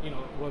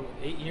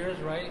 8 years,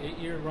 right?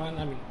 8-year run.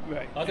 I mean,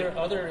 right. Other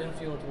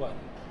infields, what?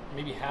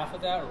 Maybe half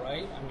of that,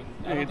 right? I mean,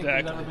 I don't think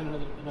there's ever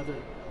been another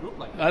group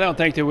like that. I don't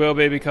think there will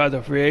be because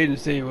of free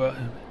agency.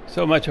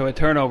 So much of a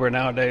turnover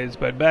nowadays.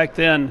 But back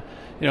then,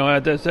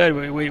 as I said,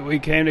 we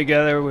came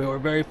together. We were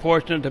very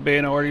fortunate to be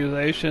an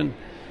organization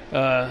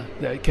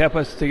that kept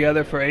us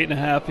together for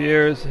 8.5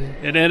 years.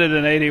 It ended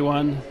in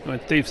 '81 when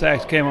Steve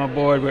Sachs came on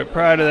board. But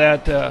prior to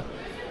that,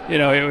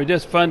 it was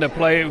just fun to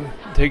play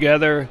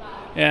together.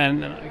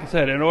 And like I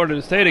said, in order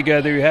to stay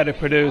together, you had to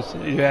produce,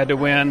 you had to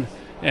win,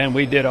 and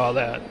we did all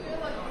that.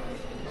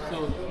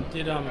 So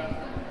did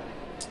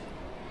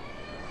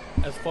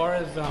as far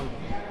as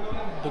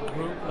the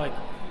group, like,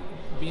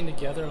 being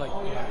together, like,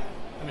 I mean,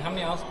 how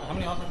many All-Star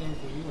games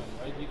were you in,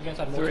 right? You guys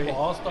had multiple 3.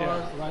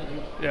 All-Stars, right?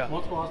 Yeah.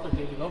 Multiple All-Stars,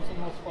 Davey Lopes and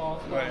multiple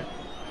All-Stars.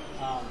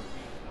 Right.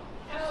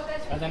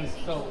 And then,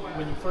 so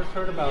when you first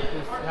heard about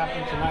this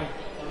happening tonight,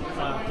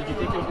 did you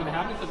think it was going to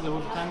happen? Because there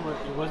was a time where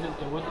it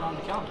wasn't on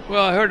the calendar.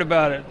 Well, I heard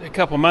about it a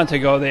couple months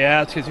ago. They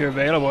asked if you're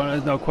available, and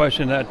there's no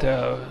question that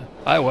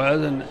I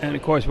was, and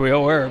of course we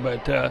all were.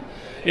 But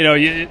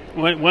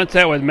once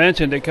that was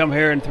mentioned, they come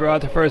here and throw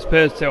out the first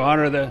pitch to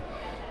honor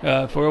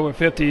for over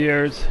 50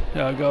 years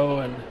ago,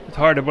 and it's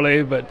hard to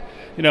believe, but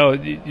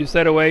you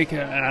sit awake,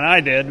 and I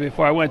did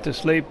before I went to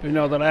sleep. The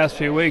last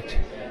few weeks,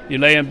 you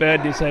lay in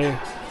bed, you say,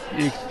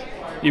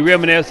 you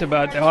reminisce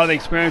about all the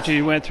experiences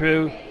you went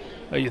through.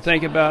 You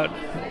think about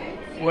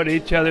what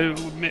each other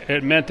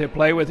it meant to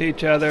play with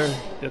each other,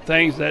 the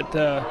things that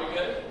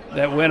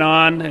went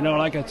on.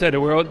 Like I said,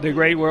 the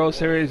great World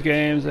Series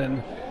games,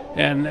 and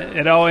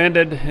it all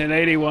ended in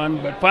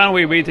 '81. But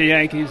finally, we beat the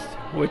Yankees,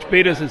 which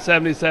beat us in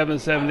 '77,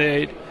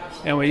 '78.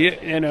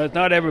 And it's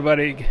not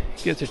everybody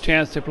gets a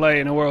chance to play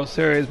in a World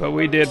Series, but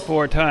we did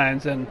 4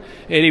 times. And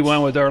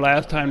 '81 was our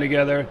last time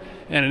together,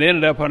 and it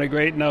ended up on a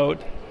great note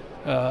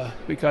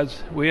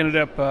because we ended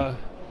up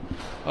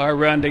our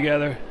run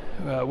together.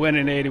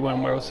 Winning the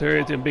 '81 World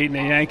Series and beating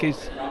the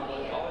Yankees.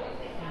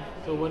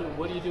 So what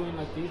are you doing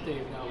like these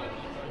days now? Like,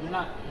 you're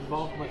not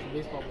involved much in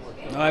baseball board.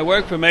 So. I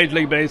work for Major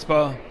League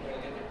Baseball.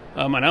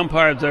 I'm an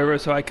umpire observer,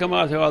 so I come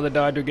out to all the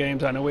Dodger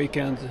games on the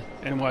weekends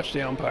and watch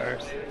the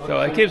umpires. Okay,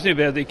 so it keeps me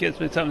busy. It gives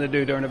me something to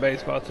do during the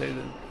baseball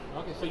season.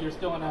 Okay, so you're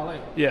still in LA?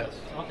 Yes.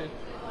 Okay.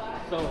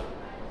 So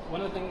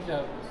one of the things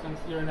that, since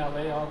you're in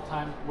LA all the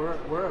time,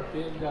 we're a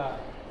big,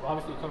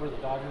 obviously cover the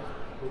Dodgers,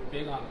 we're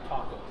big on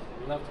tacos.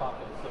 We love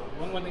tacos. So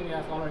one thing we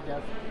ask all our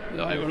guests.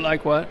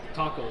 Like what?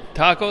 Tacos.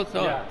 Tacos?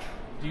 Oh. Yeah.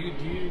 Do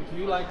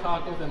you like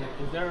tacos? And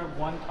is there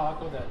one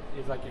taco that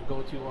is like your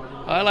go-to order?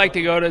 I like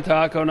to go to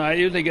taco, and I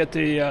usually get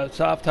the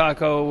soft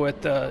taco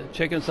with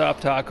chicken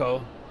soft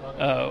taco.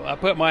 I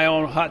put my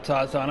own hot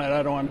sauce on it.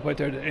 I don't want to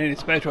put any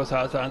special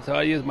sauce on, so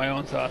I use my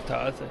own soft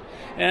sauce.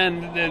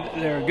 And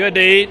they're good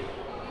to eat.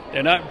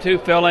 They're not too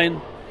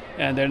filling,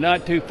 and they're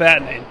not too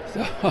fattening.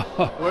 So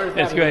Where is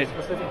that? it's great. Is there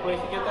a specific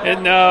place to get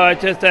that? No,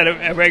 it's just at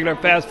a regular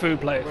fast food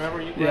place. Wherever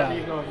you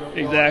go.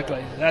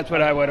 Exactly. That's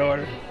what I would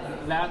order.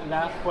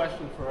 Last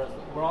question for us.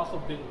 We're also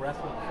big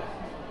wrestling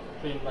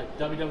fans. Like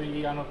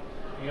WWE, I don't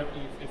know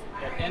if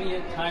at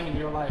any time in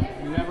your life,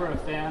 if you ever a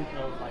fan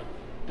of like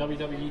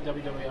WWE,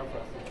 WWF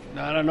wrestling?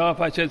 I don't know if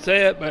I should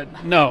say it,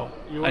 but no,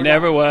 I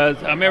never was.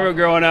 I remember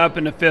growing up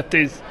in the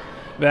 50s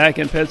back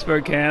in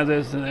Pittsburgh,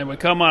 Kansas, and they would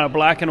come on a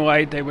black and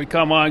white. They would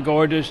come on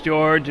Gorgeous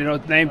George,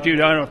 names you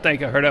don't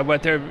think I heard of,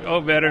 but they're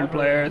veteran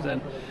players.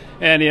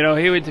 And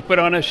he would put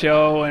on a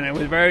show, and it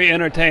was very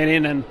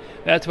entertaining, and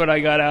that's what I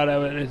got out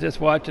of it, is just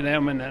watching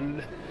them. And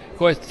of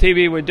course,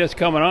 TV was just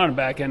coming on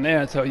back in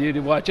there, so you'd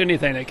watch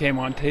anything that came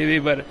on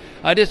TV. But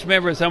I just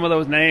remember some of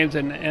those names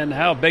and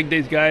how big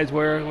these guys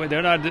were.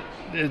 They're not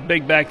as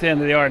big back then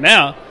as they are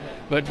now,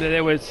 but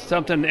there was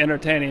something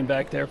entertaining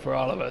back there for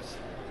all of us.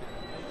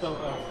 So,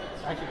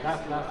 actually,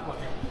 last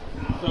question.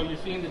 So you're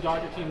seeing the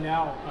Dodger team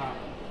now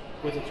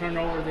with the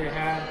turnover they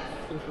had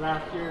since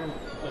last year, and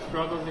the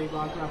struggles they've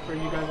gone through. I'm sure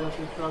you guys went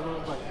through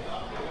struggles, but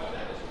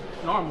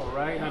it's normal,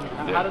 right? I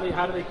mean, how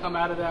do they come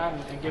out of that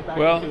and get back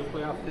into the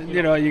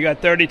playoffs? You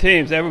got 30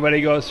 teams.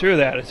 Everybody goes through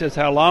that. It's just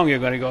how long you're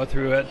going to go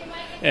through it.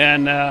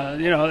 And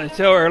it's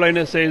still early in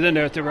the season.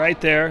 They're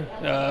right there.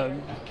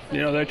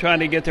 They're trying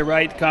to get the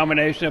right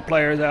combination of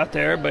players out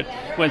there. But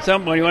when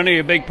one of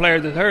your big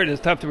players is hurt,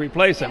 it's tough to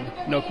replace them.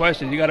 No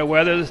question. You got to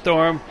weather the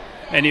storm.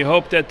 And you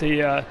hope that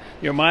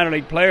your minor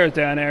league players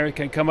down there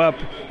can come up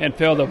and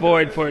fill the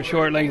void for a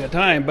short length of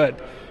time.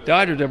 But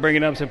Dodgers are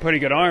bringing up some pretty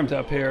good arms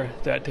up here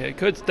that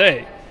could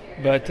stay.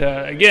 But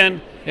again,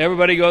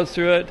 everybody goes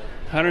through it.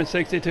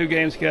 162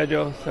 game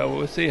schedule, so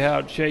we'll see how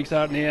it shakes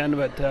out in the end.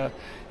 But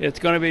it's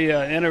going to be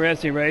an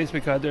interesting race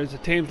because there's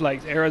teams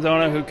like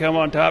Arizona who come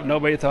on top.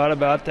 Nobody thought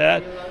about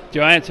that.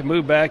 Giants have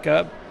moved back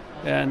up,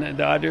 and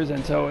Dodgers,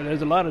 and so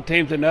there's a lot of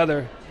teams in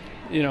other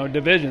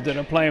divisions that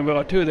are playing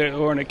well too that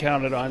weren't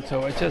counted on.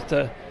 So it's just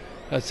a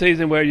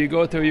season where you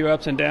go through your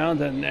ups and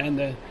downs, and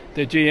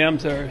the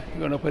GMs are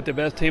going to put the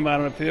best team out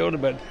on the field,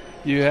 but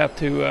you have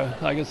to,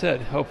 like I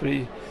said,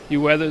 hopefully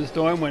you weather the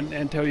storm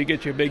until you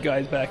get your big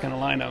guys back in the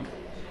lineup.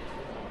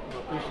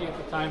 Appreciate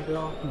the time,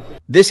 Bill.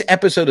 This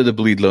episode of the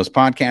Bleed Lows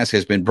podcast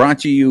has been brought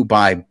to you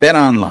by Bet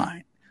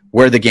Online,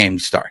 where the game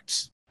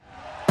starts.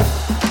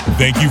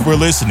 Thank you for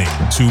listening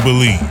to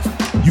Believe.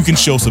 You can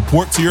show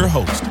support to your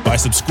host by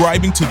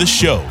subscribing to the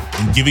show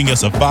and giving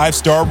us a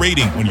 5-star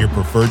rating on your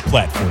preferred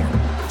platform.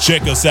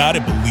 Check us out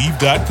at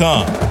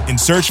Believe.com and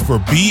search for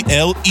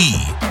BLEAV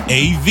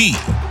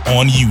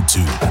on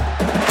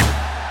YouTube.